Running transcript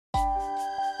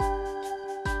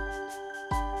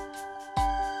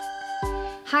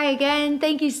Hi again.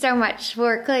 Thank you so much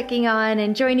for clicking on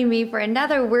and joining me for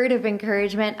another word of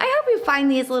encouragement. I hope you find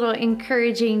these little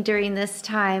encouraging during this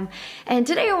time. And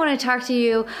today I want to talk to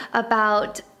you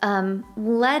about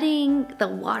letting the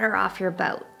water off your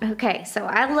boat. Okay, so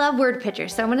I love word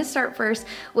pictures. So I'm going to start first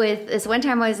with this one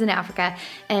time I was in Africa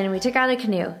and we took out a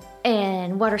canoe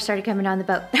and water started coming on the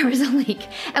boat. There was a leak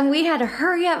and we had to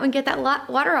hurry up and get that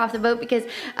water off the boat because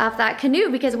of that canoe,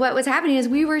 because what was happening is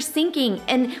we were sinking.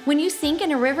 And when you sink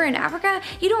in a river in Africa,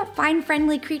 you don't find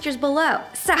friendly creatures below.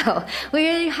 So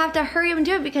we have to hurry up and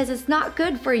do it because it's not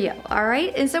good for you, all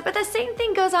right? And so, but the same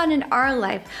thing goes on in our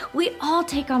life. We all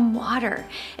take on water.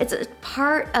 It's a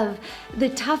part of the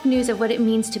tough news of what it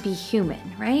means to be human,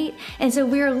 right? And so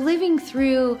we're living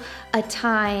through a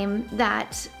time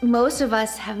that most of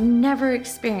us have never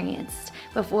experienced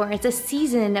before. It's a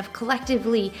season of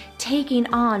collectively taking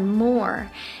on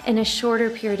more in a shorter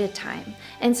period of time.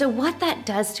 And so what that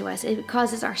does to us, it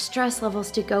causes our stress levels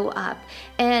to go up.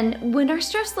 And when our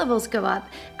stress levels go up,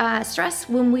 stress,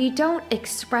 when we don't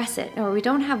express it or we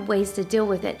don't have ways to deal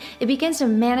with it, it begins to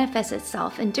manifest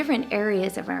itself in different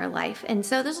areas of our life. And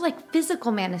so there's like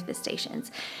physical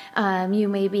manifestations. You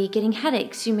may be getting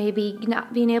headaches. You may be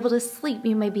not being able to sleep.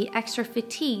 You may be extra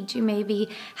fatigued. You may be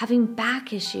having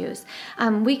back issues.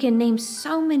 We can name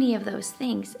so many of those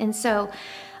things. And so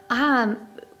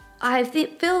I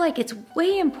feel like it's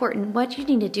way important. What you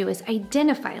need to do is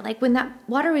identify, like when that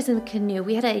water was in the canoe,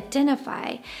 we had to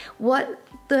identify what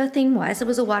the thing was. It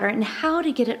was the water and how to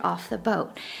get it off the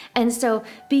boat. And so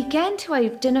begin to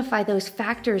identify those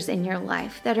factors in your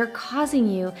life that are causing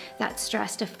you that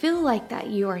stress, to feel like that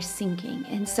you are sinking.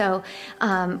 And so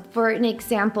for an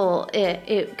example,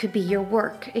 it could be your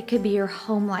work. It could be your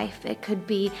home life. It could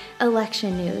be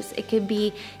election news. It could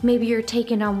be maybe you're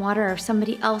taking on water of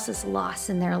somebody else's loss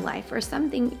in their life or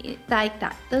something like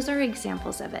that. Those are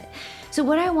examples of it. So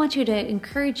what I want you to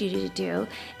encourage you to do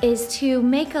is to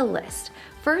make a list.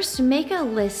 First, make a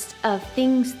list of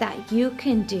things that you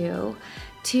can do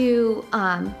to,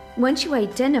 once you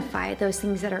identify those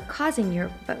things that are causing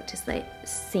your boat to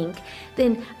sink,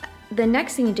 then the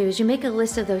next thing you do is you make a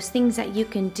list of those things that you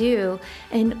can do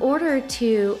in order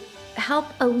to help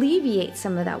alleviate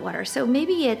some of that water. So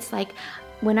maybe it's like,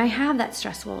 when I have that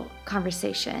stressful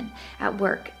conversation at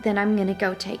work, then I'm gonna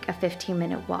go take a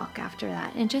 15-minute walk after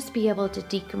that and just be able to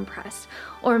decompress.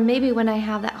 Or maybe when I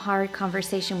have that hard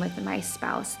conversation with my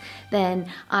spouse, then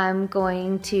I'm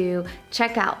going to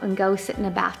check out and go sit in a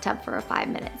bathtub for 5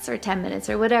 minutes or 10 minutes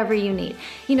or whatever you need.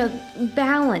 You know,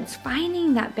 balance,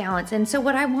 finding that balance. And so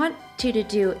what I want you to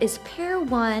do is pair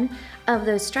one of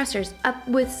those stressors up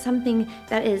with something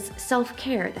that is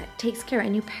self-care, that takes care,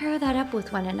 and you pair that up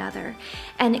with one another.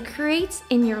 And it creates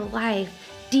in your life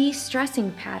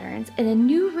de-stressing patterns and a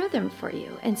new rhythm for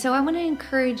you. And so I want to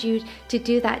encourage you to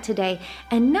do that today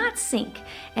and not sink.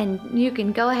 And you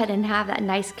can go ahead and have that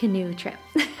nice canoe trip.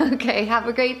 Okay, have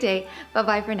a great day.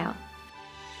 Bye-bye for now.